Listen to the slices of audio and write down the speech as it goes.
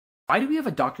Why do we have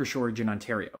a doctor shortage in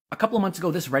Ontario? A couple of months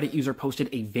ago, this Reddit user posted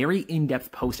a very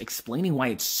in-depth post explaining why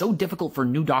it's so difficult for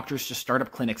new doctors to start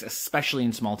up clinics, especially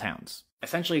in small towns.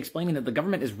 Essentially explaining that the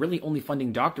government is really only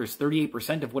funding doctors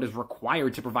 38% of what is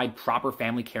required to provide proper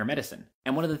family care medicine.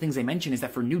 And one of the things they mention is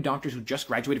that for new doctors who just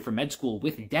graduated from med school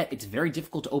with debt, it's very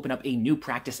difficult to open up a new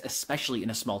practice, especially in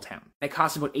a small town. It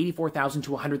costs about $84,000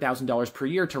 to $100,000 per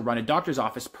year to run a doctor's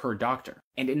office per doctor.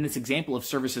 And in this example of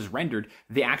services rendered,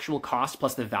 the actual cost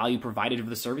plus the value provided of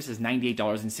the service is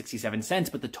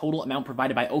 $98.67, but the total amount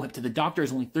provided by OHIP to the doctor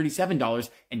is only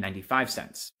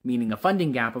 $37.95, meaning a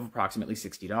funding gap of approximately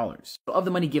 $60. So of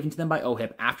the money given to them by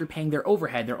OHIP, after paying their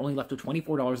overhead, they're only left with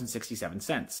 $24.67,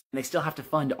 and they still have to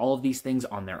fund all of these things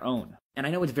on their own. And I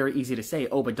know it's very easy to say,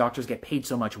 oh, but doctors get paid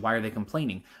so much, why are they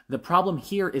complaining? The problem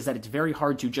here is that it's very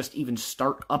hard to just even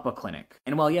start up a clinic.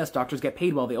 And while yes, doctors get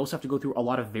paid well, they also have to go through a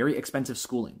lot of very expensive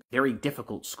schooling, very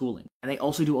difficult schooling. And they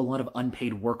also do a lot of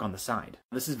unpaid work on the side.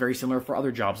 This is very similar for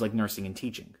other jobs like nursing and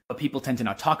teaching, but people tend to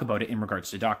not talk about it in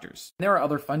regards to doctors. And there are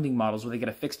other funding models where they get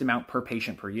a fixed amount per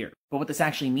patient per year. But what this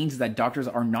actually means is that doctors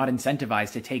are not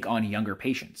incentivized to take on younger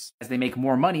patients, as they make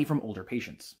more money from older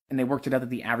patients. And they worked it out that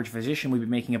the average physician would be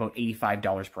making about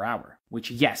 $85 per hour,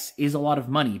 which yes, is a lot of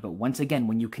money, but once again,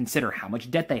 when you consider how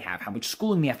much debt they have, how much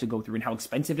schooling they have to go through, and how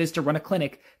expensive it is to run a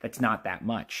clinic, that's not that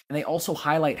much. And they also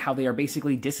highlight how they are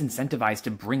basically disincentivized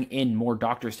to bring in more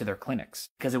doctors to their clinics,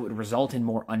 because it would result in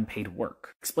more unpaid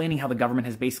work, explaining how the government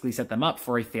has basically set them up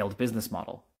for a failed business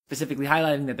model, specifically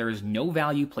highlighting that there is no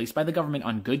value placed by the government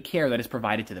on good care that is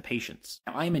provided to the patients.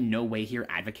 Now, I am in no way here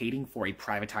advocating for a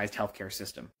privatized healthcare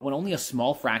system. When only a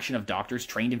small fraction of doctors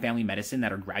trained in family medicine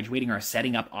that are graduating are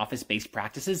setting up office-based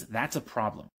practices, that's a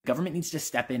problem. The government needs to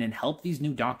step in and help these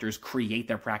new doctors create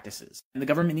their practices. And the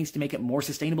government needs to make it more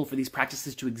sustainable for these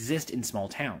practices to exist in small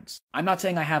towns. I'm not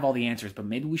saying I have all the answers, but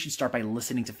maybe we should start by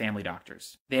listening to family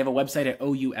doctors. They have a website at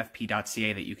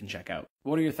oufp.ca that you can check out.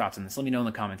 What are your thoughts on this? Let me know in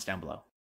the comments down below.